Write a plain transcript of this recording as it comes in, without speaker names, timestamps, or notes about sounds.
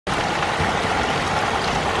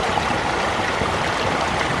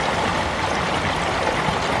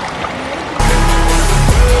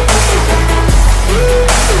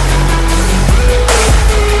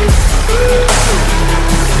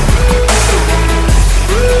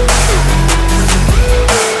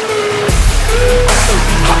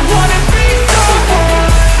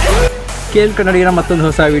Scale ಕನ್ನಡಿಗನ ಮತ್ತೊಂದು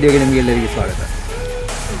ಹೊಸ ವೀಡಿಯೋಗೆ ನಿಮಗೆಲ್ಲರಿಗೂ ಸ್ವಾಗತ.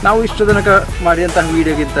 ನಾವು ಇಷ್ಟು ತನಕ ಮಾಡಿದಂತಹ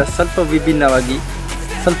ವೀಡಿಯೋಗಿಂತ ಸ್ವಲ್ಪ ವಿಭಿನ್ನವಾಗಿ,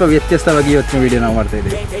 ಸ್ವಲ್ಪ ವ್ಯತ್ಯಸ್ತವಾಗಿ ಇವತ್ತಿನ ವೀಡಿಯೋ ನಾವು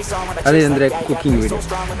ಮಾಡ್ತಾಯಿದ್ದೇವೆ. ಅದೇನೆಂದರೆ ಕುಕ್ಕಿಂಗ್ ವೀಡಿಯೋ.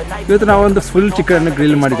 ಇವತ್ತು ನಾವೊಂದು ಫುಲ್ ಚಿಕನನ್ನು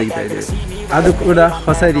ಗ್ರಿಲ್ ಮಾಡಿ ತೆಗಿತಾ ಇದ್ದೇವೆ. ಅದು ಕೂಡ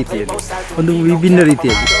ಹೊಸ ರೀತಿಯಲ್ಲಿ, ಒಂದು ವಿಭಿನ್ನ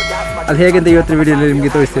ರೀತಿಯಲ್ಲಿ. ಅದು ಹೇಗೆಂತ ಇವತ್ತಿನ ವೀಡಿಯೋದಲ್ಲಿ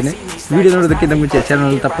ನಿಮಗೆ ತೋರಿಸ್ತೇನೆ. ವೀಡಿಯೋ ನೋಡೋದಕ್ಕಿಂತ ಮುಂಚೆ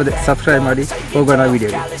ಚಾನಲ್ ತಪ್ಪದೆ ಸಬ್ಸ್ಕ್ರೈಬ್ ಮಾಡಿ ಹೋಗೋಣ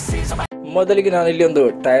ವೀಡಿಯೋಗೆ. ಮೊದಲಿಗೆ ನಾನು ಇಲ್ಲಿ ಒಂದು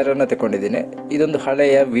ಟೈರನ್ನು ತಗೊಂಡಿದ್ದೇನೆ. ಇದೊಂದು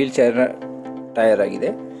ಹಳೆಯ ವೀಲ್ ಚೇರ್ನ ಟೈರ್ ಆಗಿದೆ.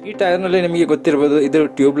 ಈ ಟೈರ್ನಲ್ಲಿ ನಿಮಗೆ ಗೊತ್ತಿರಬಹುದು, ಇದು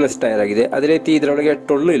ಟ್ಯೂಬ್ಲೆಸ್ ಟೈರ್ ಆಗಿದೆ. ಅದೇ ರೀತಿ ಇದರೊಳಗೆ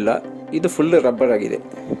ಟೊಳ್ಳು ಇಲ್ಲ, ಇದು ಫುಲ್ ರಬ್ಬರ್ ಆಗಿದೆ.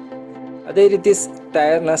 ಅದೇ ರೀತಿ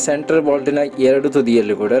ಟೈರ್ನ ಸೆಂಟ್ರಲ್ ಬಾಲ್ಟಿನ ಎರಡು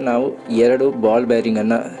ತುದಿಯಲ್ಲೂ ಕೂಡ ನಾವು ಎರಡು ಬಾಲ್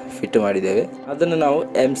ಬ್ಯಾರಿಂಗನ್ನು ಫಿಟ್ ಮಾಡಿದ್ದೇವೆ. ಅದನ್ನು ನಾವು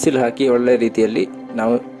ಎಂಸಿಲ್ ಹಾಕಿ ಒಳ್ಳೆಯ ರೀತಿಯಲ್ಲಿ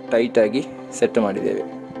ನಾವು ಟೈಟಾಗಿ ಸೆಟ್ ಮಾಡಿದ್ದೇವೆ.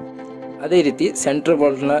 ಅದೇ ರೀತಿ ಸೆಂಟ್ರಲ್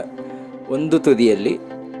ಬಾಲ್ಟ್ನ ಒಂದು ತುದಿಯಲ್ಲಿ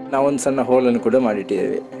ನಾವೊಂದು ಸಣ್ಣ ಹೋಲನ್ನು ಕೂಡ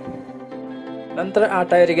ಮಾಡಿಟ್ಟಿದ್ದೇವೆ. ನಂತರ ಆ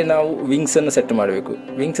ಟೈರಿಗೆ ನಾವು ವಿಂಗ್ಸನ್ನು ಸೆಟ್ ಮಾಡಬೇಕು.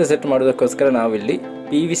 ವಿಂಗ್ಸ್ ಸೆಟ್ ಮಾಡೋದಕ್ಕೋಸ್ಕರ ನಾವಿಲ್ಲಿ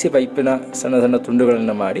PVC ಪೈಪಿನ ಸಣ್ಣ ಸಣ್ಣ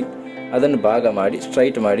ತುಂಡುಗಳನ್ನು ಮಾಡಿ ಅದನ್ನು ಭಾಗ ಮಾಡಿ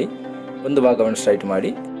ಸ್ಟ್ರೈಟ್ ಮಾಡಿ, ಒಂದು ಭಾಗವನ್ನು ಸ್ಟ್ರೈಟ್ ಮಾಡಿ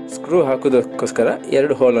ಸ್ಕ್ರೂ ಹಾಕೋದಕ್ಕೋಸ್ಕರ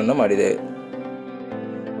ಎರಡು ಹೋಲನ್ನು ಮಾಡಿದ್ದೇವೆ.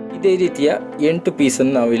 ಇದೇ ರೀತಿಯ 8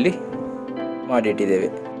 ಪೀಸನ್ನು ನಾವಿಲ್ಲಿ ಮಾಡಿಟ್ಟಿದ್ದೇವೆ.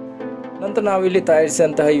 ನಂತರ ನಾವಿಲ್ಲಿ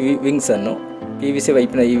ತಯಾರಿಸಿದಂತಹ ಈ ವಿಂಗ್ಸನ್ನು, PVC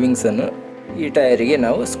ಪೈಪಿನ ಈ ವಿಂಗ್ಸನ್ನು ಈ ಟೈರಿಗೆ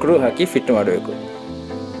ನಾವು ಸ್ಕ್ರೂ ಹಾಕಿ ಫಿಟ್ ಮಾಡಬೇಕು.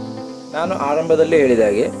 ನಾನು ಆರಂಭದಲ್ಲೇ ಹೇಳಿದ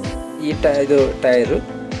ಹಾಗೆ ಇದು ಟೈರು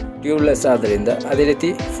ಟ್ಯೂಬ್ಲೆಸ್ ಆದ್ದರಿಂದ, ಅದೇ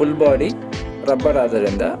ರೀತಿ ಫುಲ್ ಬಾಡಿ ರಬ್ಬರ್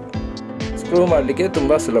ಆದ್ದರಿಂದ ಸ್ಕ್ರೂ ಮಾಡಲಿಕ್ಕೆ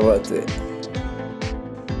ತುಂಬ ಸುಲಭವಾಗ್ತದೆ.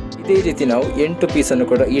 ಇದೇ ರೀತಿ ನಾವು 8 ಪೀಸನ್ನು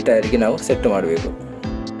ಕೂಡ ಈ ಟೈರಿಗೆ ನಾವು ಸೆಟ್ ಮಾಡಬೇಕು.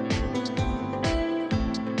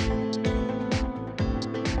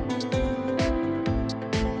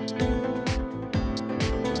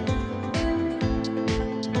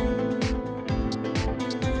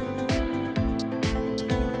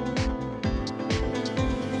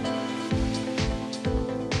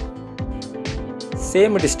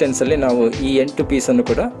 ಸೇಮ್ ಡಿಸ್ಟೆನ್ಸಲ್ಲಿ ನಾವು ಈ 8 ಪೀಸನ್ನು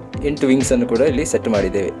ಕೂಡ 8 ವಿಂಗ್ಸನ್ನು ಕೂಡ ಇಲ್ಲಿ ಸೆಟ್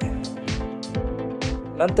ಮಾಡಿದ್ದೇವೆ.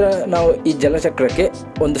 ನಂತರ ನಾವು ಈ ಜಲಚಕ್ರಕ್ಕೆ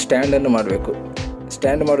ಒಂದು ಸ್ಟ್ಯಾಂಡನ್ನು ಮಾಡಬೇಕು.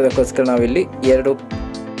 ಸ್ಟ್ಯಾಂಡ್ ಮಾಡೋದಕ್ಕೋಸ್ಕರ ನಾವಿಲ್ಲಿ ಎರಡು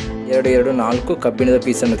 4 ಕಬ್ಬಿಣದ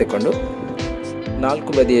ಪೀಸನ್ನು ತಗೊಂಡು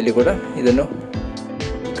 4 ಬದಿಯಲ್ಲಿ ಕೂಡ ಇದನ್ನು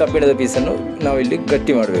ಕಬ್ಬಿಣದ ಪೀಸನ್ನು ನಾವಿಲ್ಲಿ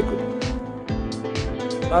ಗಟ್ಟಿ ಮಾಡಬೇಕು.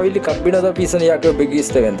 ನಾವಿಲ್ಲಿ ಕಬ್ಬಿಣದ ಪೀಸನ್ನು ಯಾಕೆ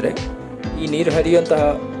ಬಿಗಿಸ್ತೇವೆ ಅಂದರೆ, ಈ ನೀರು ಹರಿಯುವಂತಹ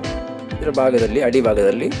ಇದರ ಭಾಗದಲ್ಲಿ,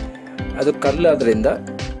 ಅಡಿಭಾಗದಲ್ಲಿ ಅದು ಕಲ್ಲಾದ್ದರಿಂದ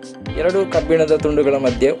 2 ಕಬ್ಬಿಣದ ತುಂಡುಗಳ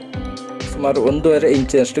ಮಧ್ಯೆ ಸುಮಾರು 1.5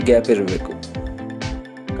 ಇಂಚಿನಷ್ಟು ಗ್ಯಾಪ್ ಇರಬೇಕು.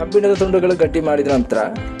 ಕಬ್ಬಿಣದ ತುಂಡುಗಳು ಗಟ್ಟಿ ಮಾಡಿದ ನಂತರ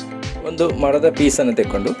ಒಂದು ಮರದ ಪೀಸನ್ನು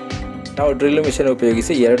ತೆಕ್ಕೊಂಡು ನಾವು ಡ್ರಿಲ್ ಮಿಷನ್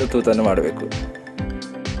ಉಪಯೋಗಿಸಿ 2 ತೂತನ್ನು ಮಾಡಬೇಕು.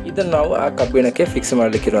 ಇದನ್ನು ನಾವು ಆ ಕಬ್ಬಿಣಕ್ಕೆ ಫಿಕ್ಸ್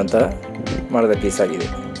ಮಾಡಲಿಕ್ಕಿರುವಂತಹ ಮರದ ಪೀಸ್ ಆಗಿದೆ.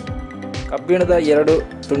 ಕಬ್ಬಿಣದ 2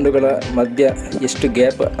 ತುಂಡುಗಳ ಮಧ್ಯ ಎಷ್ಟು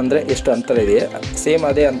ಗ್ಯಾಪ್ ಅಂದರೆ ಎಷ್ಟು ಅಂತರ ಇದೆಯೋ ಸೇಮ್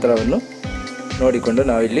ಅದೇ ಅಂತರವನ್ನು ನೋಡಿಕೊಂಡು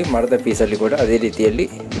ನಾವಿಲ್ಲಿ ಮರದ ಪೀಸಲ್ಲಿ ಕೂಡ ಅದೇ ರೀತಿಯಲ್ಲಿ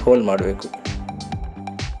ಹೋಲ್ ಮಾಡಬೇಕು.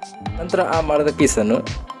 ನಂತರ ಆ ಮರದ ಪೀಸನ್ನು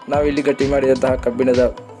ನಾವಿಲ್ಲಿ ಗಟ್ಟಿ ಮಾಡಿದಂತಹ ಕಬ್ಬಿಣದ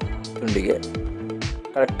ತುಂಡಿಗೆ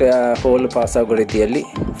ಕರೆಕ್ಟ್ ಹೋಲ್ ಪಾಸ್ ಆಗೋ ರೀತಿಯಲ್ಲಿ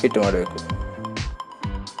ಫಿಟ್ ಮಾಡಬೇಕು.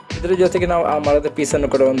 ಇದರ ಜೊತೆಗೆ ನಾವು ಆ ಮರದ ಪೀಸನ್ನು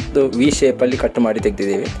ಕೂಡ ಒಂದು ವಿ ಶೇಪಲ್ಲಿ ಕಟ್ ಮಾಡಿ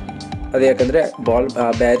ತೆಗೆದಿದ್ದೇವೆ. ಅದು ಯಾಕಂದರೆ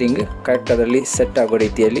ಬ್ಯಾರಿಂಗ್ ಕರೆಕ್ಟ್ ಅದರಲ್ಲಿ ಸೆಟ್ ಆಗೋ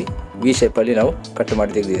ರೀತಿಯಲ್ಲಿ ವಿ ಶೇಪಲ್ಲಿ ನಾವು ಕಟ್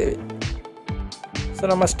ಮಾಡಿ ತೆಗೆದಿದ್ದೇವೆ. ಸೊ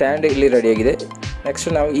ನಮ್ಮ ಸ್ಟ್ಯಾಂಡ್ ಇಲ್ಲಿ ರೆಡಿಯಾಗಿದೆ. ನೆಕ್ಸ್ಟ್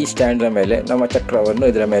ನಾವು ಈ ಸ್ಟ್ಯಾಂಡ್ನ ಮೇಲೆ ನಮ್ಮ ಚಕ್ರವನ್ನು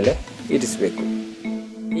ಇದರ ಮೇಲೆ ಇರಿಸಬೇಕು.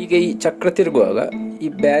 ಈಗ ಈ ಚಕ್ರ ತಿರುಗುವಾಗ ಈ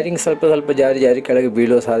ಬ್ಯಾರಿಂಗ್ ಸ್ವಲ್ಪ ಜಾರಿ ಕೆಳಗೆ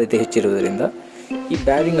ಬೀಳುವ ಸಾಧ್ಯತೆ ಹೆಚ್ಚಿರುವುದರಿಂದ ಈ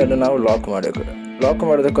ಬ್ಯಾರಿಂಗನ್ನು ನಾವು ಲಾಕ್ ಮಾಡಬೇಕು. ಲಾಕ್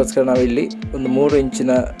ಮಾಡೋದಕ್ಕೋಸ್ಕರ ನಾವು ಇಲ್ಲಿ ಒಂದು 3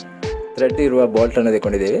 ಇಂಚಿನ ಥ್ರೆಡ್ ಇರುವ ಬಾಲ್ಟನ್ನು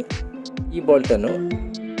ತಗೊಂಡಿದ್ದೇವೆ. ಈ ಬಾಲ್ಟನ್ನು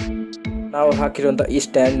ನಾವು ಹಾಕಿರುವಂಥ ಈ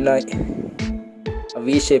ಸ್ಟ್ಯಾಂಡ್ನ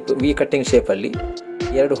ವಿ ಕಟ್ಟಿಂಗ್ ಶೇಪಲ್ಲಿ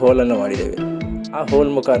 2 ಹೋಲನ್ನು ಮಾಡಿದ್ದೇವೆ. ಆ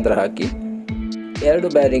ಹೋಲ್ ಮುಖಾಂತರ ಹಾಕಿ 2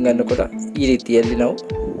 ಬ್ಯಾರಿಂಗನ್ನು ಕೂಡ ಈ ರೀತಿಯಲ್ಲಿ ನಾವು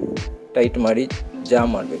ಟೈಟ್ ಮಾಡಿ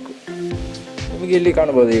ಜಾಮ್ ಮಾಡಬೇಕು. ನಿಮಗೆ ಇಲ್ಲಿ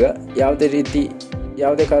ಕಾಣ್ಬೋದು, ಈಗ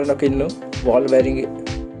ಯಾವುದೇ ಕಾರಣಕ್ಕೂ ಇನ್ನು ಬಾಲ್ ಬ್ಯಾರಿಂಗ್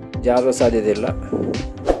ಜಾರುವ ಸಾಧ್ಯತೆ ಇಲ್ಲ.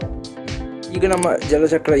 ಈಗ ನಮ್ಮ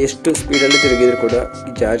ಜಲಚಕ್ರ ಎಷ್ಟು ಸ್ಪೀಡಲ್ಲಿ ತಿರುಗಿದರೂ ಕೂಡ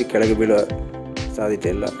ಜಾರಿ ಕೆಳಗೆ ಬೀಳುವ ಸಾಧ್ಯತೆ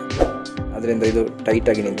ಇಲ್ಲ. ಅದರಿಂದ ಇದು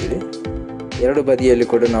ಟೈಟಾಗಿ ನಿಂತಿದೆ. 2 ಬದಿಯಲ್ಲಿ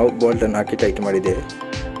ಕೂಡ ನಾವು ಬಾಲ್ಟನ್ನು ಹಾಕಿ ಟೈಟ್ ಮಾಡಿದ್ದೇವೆ.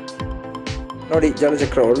 ನೋಡಿ,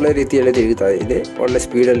 ಜಲಚಕ್ರ ಒಳ್ಳೆ ರೀತಿಯಲ್ಲಿ ತಿರುಗುತ್ತಾ ಇದೆ, ಒಳ್ಳೆ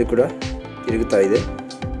ಸ್ಪೀಡಲ್ಲಿ ಕೂಡ ತಿರುಗುತ್ತಾ ಇದೆ.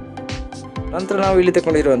 ನಂತರ ನಾವು ಇಲ್ಲಿ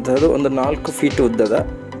ತಗೊಂಡಿರುವಂತಹದ್ದು ಒಂದು 4 ಫೀಟ್ ಉದ್ದದ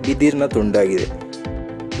ಬಿದಿರಿನ ತುಂಡಾಗಿದೆ.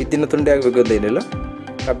 ಬಿದಿರಿನ ತುಂಡೆ ಆಗಬೇಕು ಅಂತ ಏನಿಲ್ಲ,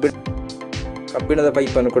 ಕಬ್ಬಿಣದ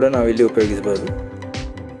ಪೈಪನ್ನು ಕೂಡ ನಾವಿಲ್ಲಿ ಉಪಯೋಗಿಸಬಹುದು.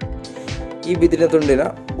 ಈ ಬಿದಿರಿನ ತುಂಡಿನ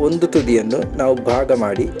ಒಂದು ತುದಿಯನ್ನು ನಾವು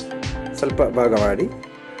ಸ್ವಲ್ಪ ಭಾಗ ಮಾಡಿ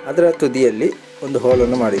ಅದರ ತುದಿಯಲ್ಲಿ ಒಂದು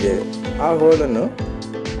ಹೋಲನ್ನು ಮಾಡಿದ್ದೇವೆ. ಆ ಹೋಲನ್ನು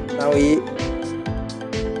ನಾವು ಈ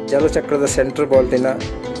ಜಲಚಕ್ರದ ಸೆಂಟ್ರಲ್ ಬಾಲ್ಟಿನ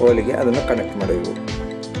ಹೋಲಿಗೆ ಅದನ್ನು ಕನೆಕ್ಟ್ ಮಾಡಬೇಕು.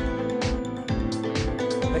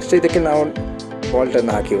 ನೆಕ್ಸ್ಟ್ ಇದಕ್ಕೆ ನಾವು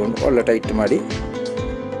ಬಾಲ್ಟನ್ನು ಹಾಕಿಕೊಂಡು ಒಳ್ಳೆ ಟೈಟ್ ಮಾಡಿ,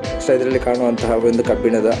 ನೆಕ್ಸ್ಟ್ ಇದರಲ್ಲಿ ಕಾಣುವಂತಹ ಒಂದು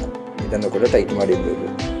ಕಬ್ಬಿಣದ ಇದನ್ನು ಕೂಡ ಟೈಟ್ ಮಾಡಿರಬೇಕು.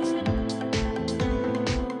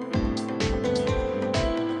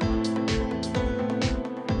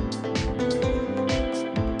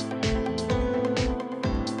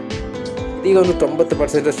 ಈಗ ಒಂದು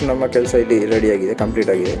 90% ನಮ್ಮ ಕೆಲಸ ಇಲ್ಲಿ ರೆಡಿಯಾಗಿದೆ, ಕಂಪ್ಲೀಟ್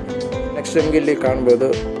ಆಗಿದೆ. ನೆಕ್ಸ್ಟ್ ನಿಮಗೆ ಇಲ್ಲಿ ಕಾಣ್ಬೋದು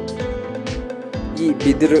ಈ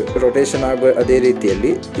ಬಿದಿರು ರೊಟೇಷನ್ ಆಗುವ ಅದೇ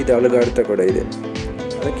ರೀತಿಯಲ್ಲಿ ಇದು ಅಲುಗಾಡ್ತಾ ಕೂಡ ಇದೆ.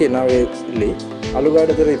 ಅದಕ್ಕೆ ನಾವು ಇಲ್ಲಿ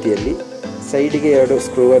ಅಲುಗಾಡದ ರೀತಿಯಲ್ಲಿ ಸೈಡಿಗೆ 2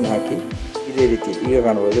 ಸ್ಕ್ರೂವನ್ನು ಹಾಕಿ ಇದೇ ರೀತಿ ಈಗ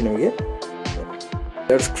ಕಾಣ್ಬೋದು ನಿಮಗೆ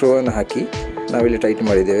 2 ಸ್ಕ್ರೂವನ್ನು ಹಾಕಿ ನಾವಿಲ್ಲಿ ಟೈಟ್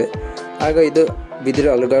ಮಾಡಿದ್ದೇವೆ. ಆಗ ಇದು ಬಿದಿರು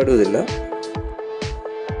ಅಲುಗಾಡುವುದಿಲ್ಲ.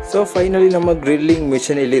 ಸೊ ಫೈನಲಿ ನಮ್ಮ ಗ್ರಿಲ್ಲಿಂಗ್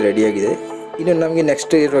ಮಿಷನ್ ಇಲ್ಲಿ ರೆಡಿಯಾಗಿದೆ. ಇನ್ನು ನಮಗೆ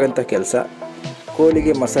ನೆಕ್ಸ್ಟ್ ಇರುವಂಥ ಕೆಲಸ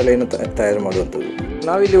ಕೋಳಿಗೆ ಮಸಾಲೆಯನ್ನು ತಯಾರು ಮಾಡುವಂಥದ್ದು.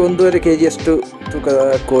 ನಾವಿಲ್ಲಿ 1.5 kg ತೂಕದ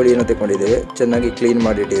ಕೋಳಿಯನ್ನು ತಗೊಂಡಿದ್ದೇವೆ. ಚೆನ್ನಾಗಿ ಕ್ಲೀನ್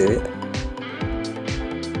ಮಾಡಿಟ್ಟಿದ್ದೇವೆ.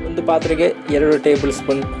 ಒಂದು ಪಾತ್ರೆಗೆ 2 ಟೇಬಲ್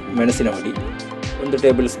ಸ್ಪೂನ್ ಮೆಣಸಿನ ಹುಡಿ, 1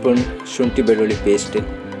 ಟೇಬಲ್ ಸ್ಪೂನ್ ಶುಂಠಿ ಬೆಳ್ಳುಳ್ಳಿ ಪೇಸ್ಟ್,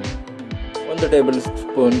 1 ಟೇಬಲ್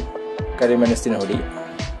ಸ್ಪೂನ್ ಕರಿಮೆಣಸಿನ ಹುಡಿ,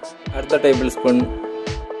 ಅರ್ಧ ಟೇಬಲ್ ಸ್ಪೂನ್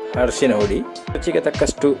ಅರಿಶಿನ ಹುಡಿ, ರುಚಿಗೆ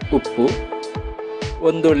ತಕ್ಕಷ್ಟು ಉಪ್ಪು,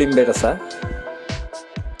 1 ಲಿಂಬೆ ರಸ,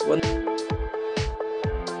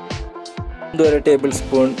 1.5 ಟೇಬಲ್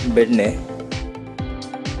ಸ್ಪೂನ್ ಬೆಣ್ಣೆ.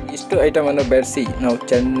 ಇಷ್ಟು ಐಟಮನ್ನು ಬೆರೆಸಿ ನಾವು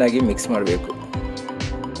ಚೆನ್ನಾಗಿ ಮಿಕ್ಸ್ ಮಾಡಬೇಕು.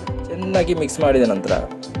 ಚೆನ್ನಾಗಿ ಮಿಕ್ಸ್ ಮಾಡಿದ ನಂತರ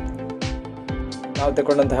ನಾವು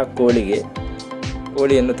ತಗೊಂಡಂತಹ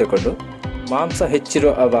ಕೋಳಿಯನ್ನು ತಗೊಂಡು ಮಾಂಸ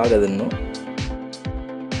ಹೆಚ್ಚಿರುವ ಆ ಭಾಗವನ್ನು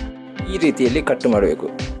ಈ ರೀತಿಯಲ್ಲಿ ಕಟ್ ಮಾಡಬೇಕು.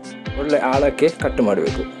 ಒಳ್ಳೆ ಆಳಕ್ಕೆ ಕಟ್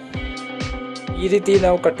ಮಾಡಬೇಕು. ಈ ರೀತಿ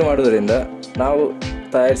ನಾವು ಕಟ್ ಮಾಡೋದ್ರಿಂದ ನಾವು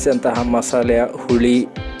ತಯಾರಿಸಿದಂತಹ ಮಸಾಲೆಯ ಹುಳಿ,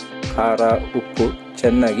 ಖಾರ, ಉಪ್ಪು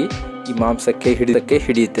ಚೆನ್ನಾಗಿ ಈ ಮಾಂಸಕ್ಕೆ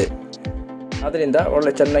ಹಿಡಿಯುತ್ತೆ. ಆದ್ದರಿಂದ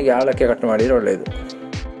ಒಳ್ಳೆ ಚೆನ್ನಾಗಿ ಆಳಕ್ಕೆ ಕಟ್ ಮಾಡಿದರೆ ಒಳ್ಳೆಯದು.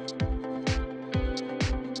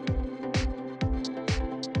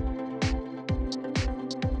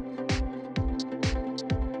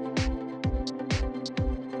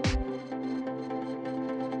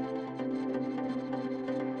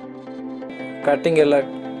 ಕಟ್ಟಿಂಗ್ ಎಲ್ಲ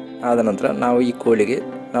ಆದ ನಂತರ ನಾವು ಈ ಕೋಳಿಗೆ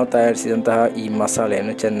ನಾವು ತಯಾರಿಸಿದಂತಹ ಈ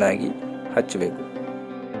ಮಸಾಲೆಯನ್ನು ಚೆನ್ನಾಗಿ ಹಚ್ಚಬೇಕು.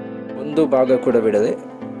 ಒಂದು ಭಾಗ ಕೂಡ ಬಿಡದೆ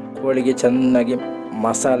ಕೋಳಿಗೆ ಚೆನ್ನಾಗಿ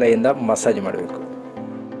ಮಸಾಲೆಯಿಂದ ಮಸಾಜ್ ಮಾಡಬೇಕು.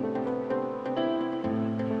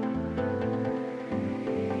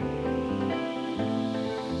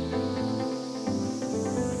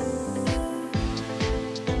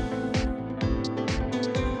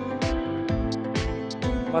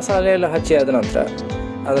 ಮಸಾಲೆ ಎಲ್ಲ ಹಚ್ಚಿ ಆದ ನಂತರ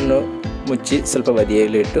ಅದನ್ನು ಮುಚ್ಚಿ ಸ್ವಲ್ಪ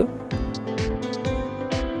ಬದಿಯಲ್ಲಿಟ್ಟು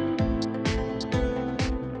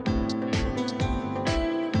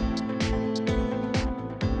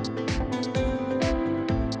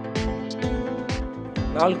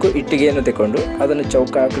ನಾಲ್ಕು ಇಟ್ಟಿಗೆಯನ್ನು ತಗೊಂಡು ಅದನ್ನು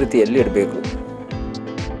ಚೌಕಾಕೃತಿಯಲ್ಲಿ ಇಡಬೇಕು.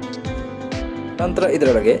 ನಂತರ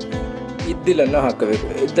ಇದರೊಳಗೆ ಇದ್ದಿಲನ್ನು ಹಾಕಬೇಕು.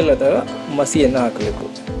 ಇದ್ದಿಲು ಅಥವಾ ಮಸಿಯನ್ನು ಹಾಕಬೇಕು.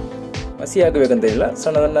 ಮಸಿ ಹಾಕಬೇಕಂತ ಇಲ್ಲ,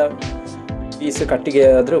 ಸಣ್ಣದನ್ನು ಪೀಸ್ ಕಟ್ಟಿಗೆ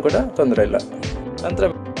ಆದರೂ ಕೂಡ ತೊಂದರೆ ಇಲ್ಲ. ನಂತರ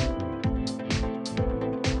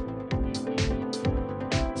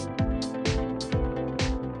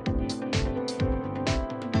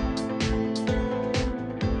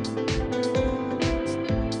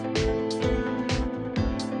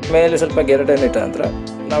ಮೇಲೆ ಸ್ವಲ್ಪ ಗೆರಟನ್ನು ಇಟ್ಟ ನಂತರ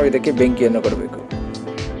ನಾವು ಇದಕ್ಕೆ ಬೆಂಕಿಯನ್ನು ಕೊಡಬೇಕು.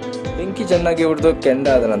 ಬೆಂಕಿ ಚೆನ್ನಾಗಿ ಹುರಿದು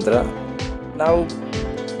ಕೆಂಡಾದ ನಂತರ ನಾವು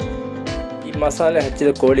ಈ ಮಸಾಲೆ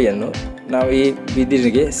ಹಚ್ಚಿದ ಕೋಳಿಯನ್ನು ನಾವು ಈ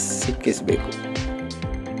ಬಿದಿರಿಗೆ ಸಿಕ್ಕಿಸಬೇಕು.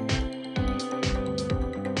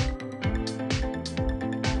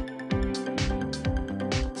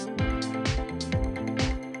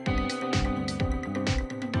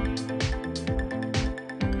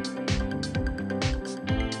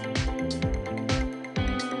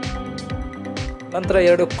 ನಂತರ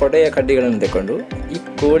 2 ಕೊಡೆಯ ಕಡ್ಡಿಗಳನ್ನು ತಗೊಂಡು ಈ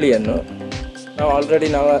ಕೋಳಿಯನ್ನು ನಾವು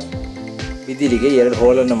ಬಿದಿರಿಗೆ 2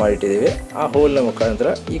 ಹೋಲನ್ನು ಮಾಡಿಟ್ಟಿದ್ದೇವೆ. ಆ ಹೋಲ್ನ ಮುಖಾಂತರ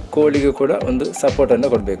ಈ ಕೋಳಿಗೂ ಕೂಡ ಒಂದು ಸಪೋರ್ಟನ್ನು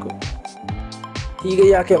ಕೊಡಬೇಕು. ಹೀಗೆ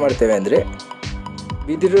ಯಾಕೆ ಮಾಡ್ತೇವೆ ಅಂದರೆ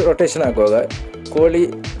ಬಿದಿರು ರೊಟೇಷನ್ ಆಗುವಾಗ ಕೋಳಿ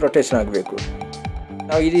ರೊಟೇಷನ್ ಆಗಬೇಕು.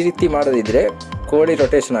 ನಾವು ಈ ರೀತಿ ಮಾಡದಿದ್ದರೆ ಕೋಳಿ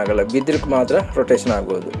ರೊಟೇಷನ್ ಆಗಲ್ಲ, ಬಿದಿರು ಮಾತ್ರ ರೊಟೇಷನ್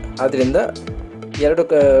ಆಗ್ಬೋದು. ಆದ್ದರಿಂದ 2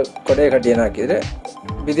 ಕೊಡೆಯ ಕಡ್ಡಿಯನ್ನು ಹಾಕಿದರೆ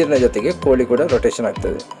ಬಿದಿರಿನ ಜೊತೆಗೆ ಕೋಳಿ ಕೂಡ ರೊಟೇಷನ್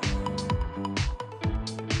ಆಗ್ತದೆ.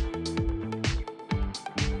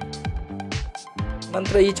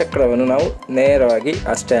 ನಂತರ ಈ ಚಕ್ರವನ್ನು ನಾವು ನೇರವಾಗಿ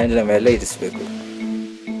ಆ ಸ್ಟ್ಯಾಂಡಿನ ಮೇಲೆ ಇರಿಸಬೇಕು.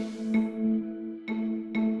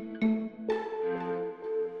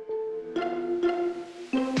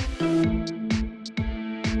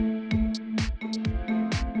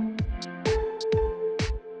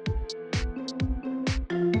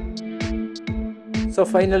 ಸೊ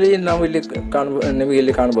ಫೈನಲಿ ನಾವು ನಿಮಗೆ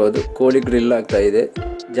ಇಲ್ಲಿ ಕಾಣಬಹುದು ಕೋಳಿ ಗ್ರಿಲ್ ಆಗ್ತಾ ಇದೆ.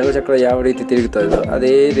 ಜಲಚಕ್ರ ಯಾವ ರೀತಿ ತಿರುಗುತ್ತಾ ಇದೋ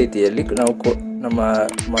ಅದೇ ರೀತಿಯಲ್ಲಿ ನಾವು ನಮ್ಮ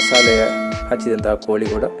ಮಸಾಲೆಯ ಹಚ್ಚಿದಂತಹ ಕೋಳಿ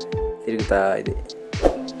ಕೂಡ ತಿರುಗುತ್ತಾ ಇದೆ.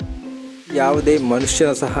 ಯಾವುದೇ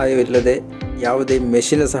ಮನುಷ್ಯನ ಸಹಾಯವಿಲ್ಲದೆ, ಯಾವುದೇ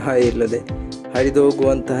ಮೆಷಿನ ಸಹಾಯ ಇಲ್ಲದೆ,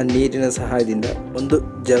 ಹರಿದೋಗುವಂತಹ ನೀರಿನ ಸಹಾಯದಿಂದ ಒಂದು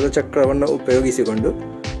ಜಲಚಕ್ರವನ್ನು ಉಪಯೋಗಿಸಿಕೊಂಡು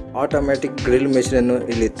ಆಟೋಮ್ಯಾಟಿಕ್ ಗ್ರಿಲ್ ಮೆಷಿನನ್ನು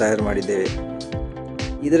ಇಲ್ಲಿ ತಯಾರು ಮಾಡಿದ್ದೇವೆ.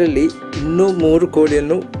 ಇದರಲ್ಲಿ ಇನ್ನೂ 3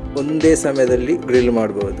 ಕೋಳಿಯನ್ನು ಒಂದೇ ಸಮಯದಲ್ಲಿ ಗ್ರಿಲ್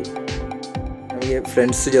ಮಾಡಬಹುದು. ನಮಗೆ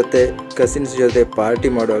ಫ್ರೆಂಡ್ಸ್ ಜೊತೆ ಕಸಿನ್ಸ್ ಜೊತೆ ಪಾರ್ಟಿ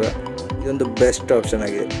ಮಾಡುವಾಗ ಇದೊಂದು ಬೆಸ್ಟ್ ಆಪ್ಷನ್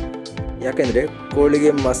ಆಗಿದೆ. ಯಾಕೆಂದರೆ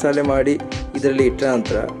ಕೋಳಿಗೆ ಮಸಾಲೆ ಮಾಡಿ ಇದರಲ್ಲಿ ಇಟ್ಟ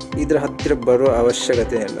ನಂತರ ಇದರ ಹತ್ತಿರ ಬರೋ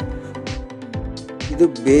ಅವಶ್ಯಕತೆ ಇಲ್ಲ. ಇದು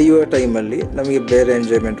ಬೇಯುವ ಟೈಮಲ್ಲಿ ನಮಗೆ ಬೇರೆ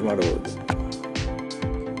ಎಂಜಾಯ್ಮೆಂಟ್ ಮಾಡಬಹುದು.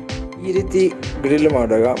 ಈ ರೀತಿ ಗ್ರಿಲ್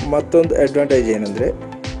ಮಾಡುವಾಗ ಮತ್ತೊಂದು ಅಡ್ವಾಂಟೇಜ್ ಏನಂದರೆ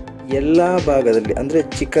ಎಲ್ಲ ಭಾಗದಲ್ಲಿ ಅಂದರೆ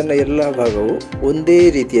ಚಿಕನ್ನ ಎಲ್ಲ ಭಾಗವು ಒಂದೇ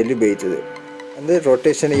ರೀತಿಯಲ್ಲಿ ಬೇಯ್ತದೆ. ಅಂದರೆ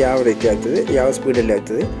ರೊಟೇಷನ್ ಯಾವ ರೀತಿ ಆಗ್ತದೆ, ಯಾವ ಸ್ಪೀಡಲ್ಲಿ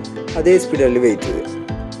ಆಗ್ತದೆ ಅದೇ ಸ್ಪೀಡಲ್ಲಿ ಬೇಯ್ತದೆ.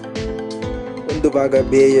 ಒಂದು ಭಾಗ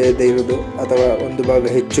ಬೇಯದೇ ಇರುವುದು ಅಥವಾ ಒಂದು ಭಾಗ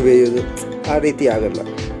ಹೆಚ್ಚು ಬೇಯುವುದು ಆ ರೀತಿ ಆಗಲ್ಲ,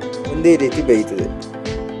 ಒಂದೇ ರೀತಿ ಬೇಯ್ತದೆ.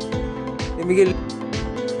 ನಿಮಗೆ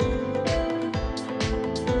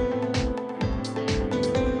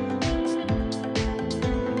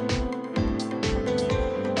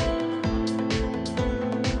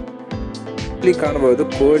ಇಲ್ಲಿ ಕಾಣಬಹುದು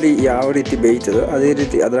ಕೋಳಿ ಯಾವ ರೀತಿ ಬೇಯ್ತದೋ ಅದೇ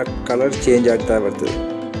ರೀತಿ ಅದರ ಕಲರ್ ಚೇಂಜ್ ಆಗ್ತಾ ಬರ್ತದೆ.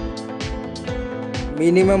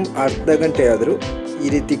 ಮಿನಿಮಮ್ ಅರ್ಧ ಗಂಟೆ ಆದರೂ ಈ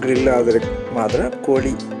ರೀತಿ ಗ್ರಿಲ್ ಆದರೆ ಮಾತ್ರ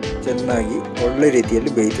ಕೋಳಿ ಚೆನ್ನಾಗಿ ಒಳ್ಳೆ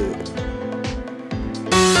ರೀತಿಯಲ್ಲಿ ಬೇಯ್ತದೆ.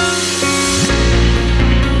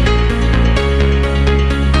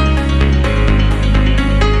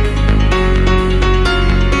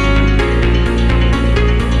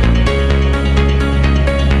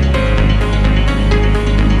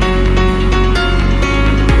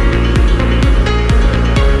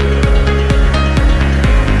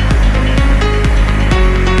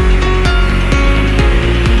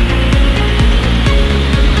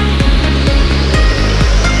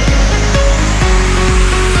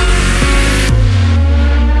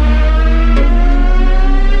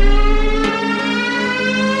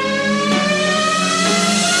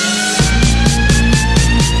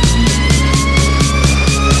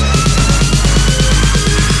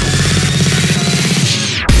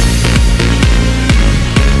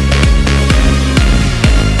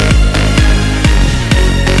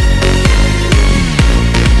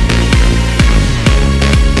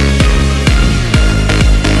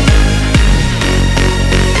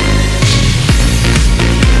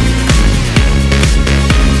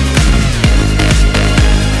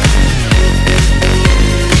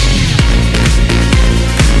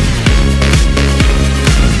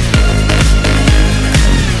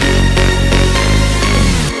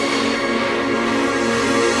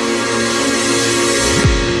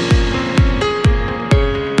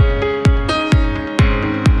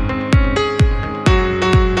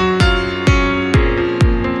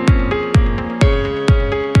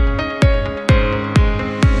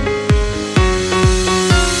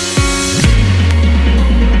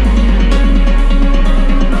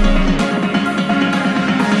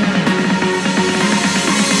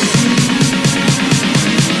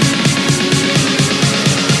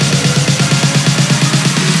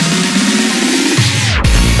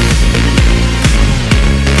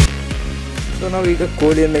 ನಾವು ಈಗ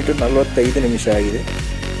ಕೋಳಿಯನ್ನು ಇಟ್ಟು 45 ನಿಮಿಷ ಆಗಿದೆ.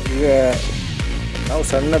 ಈಗ ನಾವು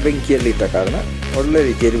ಸಣ್ಣ ಬೆಂಕಿಯಲ್ಲಿ ಇಟ್ಟ ಕಾರಣ ಒಳ್ಳೆ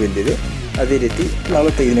ರೀತಿಯಲ್ಲಿ ಬೆಂದಿದೆ. ಅದೇ ರೀತಿ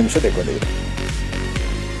 45 ನಿಮಿಷ ತಗೊಂಡಿದೆ.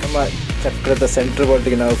 ನಮ್ಮ ಚಕ್ರದ ಸೆಂಟ್ರ್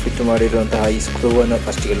ಬಾಲ್ಟಿಗೆ ನಾವು ಫಿಟ್ ಮಾಡಿರುವಂತಹ ಈ ಸ್ಕ್ರೂವನ್ನು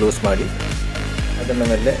ಫಸ್ಟಿಗೆ ಲೂಸ್ ಮಾಡಿ ಅದನ್ನು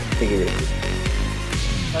ಮೇಲೆ ತೆಗಿಬೇಕು.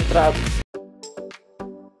 ನಂತರ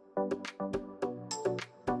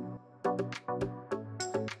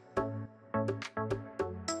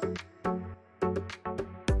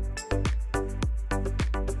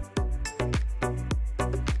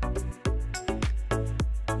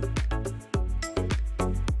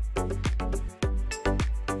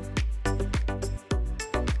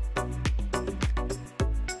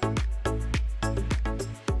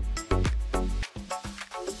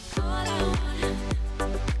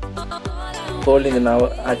ಕೋಳಿಂದ ನಾವು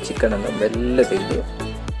ಆ ಚಿಕನನ್ನು ಮೆಲ್ಲ ತೆಗೆದು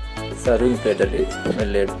ಸರ್ವಿಂಗ್ ಪ್ಲೇಟಲ್ಲಿ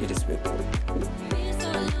ಮೆಲ್ಲ ಇರಿಸಬೇಕು.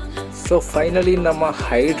 ಸೊ ಫೈನಲಿ ನಮ್ಮ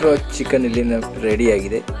ಹೈಡ್ರಾ ಚಿಕನ್ ಇಲ್ಲಿ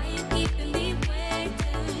ರೆಡಿಯಾಗಿದೆ.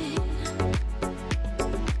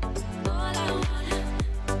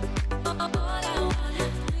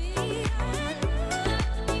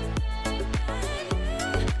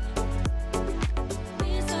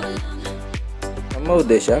 ನಮ್ಮ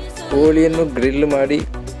ಉದ್ದೇಶ ಕೋಳಿಯನ್ನು ಗ್ರಿಲ್ ಮಾಡಿ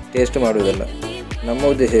ಟೇಸ್ಟ್ ಮಾಡುವುದಲ್ಲ. ನಮ್ಮ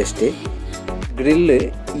ಉದ್ದೇಶ ಅಷ್ಟೇ, ಗ್ರಿಲ್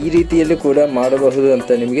ಈ ರೀತಿಯಲ್ಲಿ ಕೂಡ ಮಾಡಬಹುದು ಅಂತ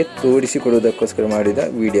ನಿಮಗೆ ತೋರಿಸಿಕೊಡುವುದಕ್ಕೋಸ್ಕರ ಮಾಡಿದ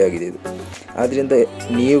ವಿಡಿಯೋ ಆಗಿದೆ ಇದು. ಆದ್ದರಿಂದ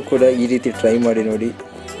ನೀವು ಕೂಡ ಈ ರೀತಿ ಟ್ರೈ ಮಾಡಿ ನೋಡಿ.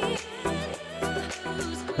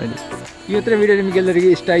 ಇವತ್ತಿನ ವಿಡಿಯೋ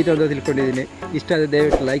ನಿಮಗೆಲ್ಲರಿಗೂ ಇಷ್ಟ ಆಯಿತು ಅಂತ ತಿಳ್ಕೊಂಡಿದ್ದೀನಿ. ಇಷ್ಟ ಆದರೆ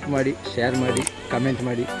ದಯವಿಟ್ಟು ಲೈಕ್ ಮಾಡಿ, ಶೇರ್ ಮಾಡಿ, ಕಮೆಂಟ್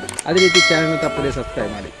ಮಾಡಿ. ಅದೇ ರೀತಿ ಚಾನಲ್ನ ತಪ್ಪದೇ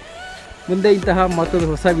ಸಬ್ಸ್ಕ್ರೈಬ್ ಮಾಡಿ. ಮುಂದೆ ಇಂತಹ ಮತ್ತೊಂದು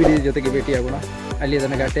ಹೊಸ ವಿಡಿಯೋ ಜೊತೆಗೆ ಭೇಟಿಯಾಗೋಣ. ಅಲ್ಲಿ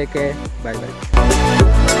ತನಕ ಟೇಕ್ ಕೇರ್, ಬಾಯ್ ಬಾಯ್.